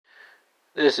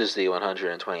This is the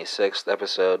 126th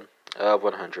episode of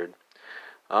 100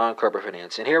 on corporate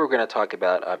finance. And here we're going to talk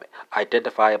about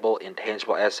identifiable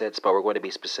intangible assets, but we're going to be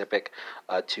specific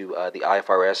to the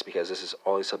IFRS because this is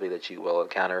only something that you will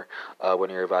encounter when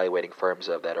you're evaluating firms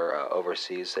that are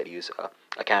overseas that use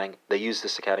accounting. They use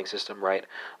this accounting system, right?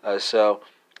 So.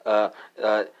 Uh,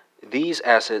 uh, these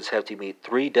assets have to meet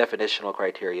three definitional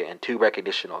criteria and two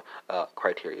recognitional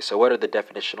criteria. So, what are the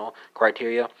definitional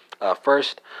criteria?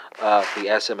 First, the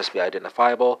asset must be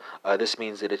identifiable. This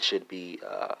means that it should be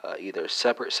either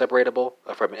separatable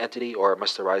from an entity or it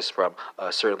must arise from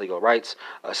certain legal rights.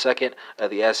 Second,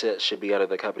 the asset should be under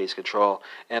the company's control.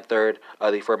 And third,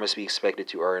 the firm must be expected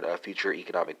to earn future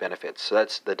economic benefits. So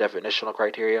that's the definitional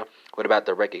criteria. What about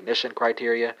the recognition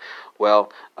criteria?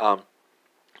 Well,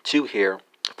 two here.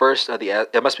 First,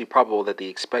 it must be probable that the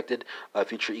expected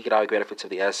future economic benefits of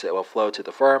the asset will flow to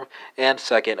the firm. And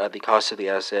second, the cost of the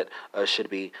asset should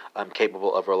be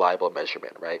capable of reliable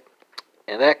measurement, right?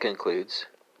 And that concludes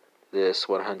this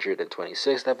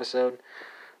 126th episode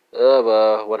of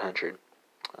 100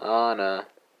 on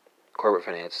corporate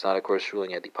finance, not, of course,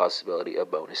 ruling out the possibility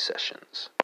of bonus sessions.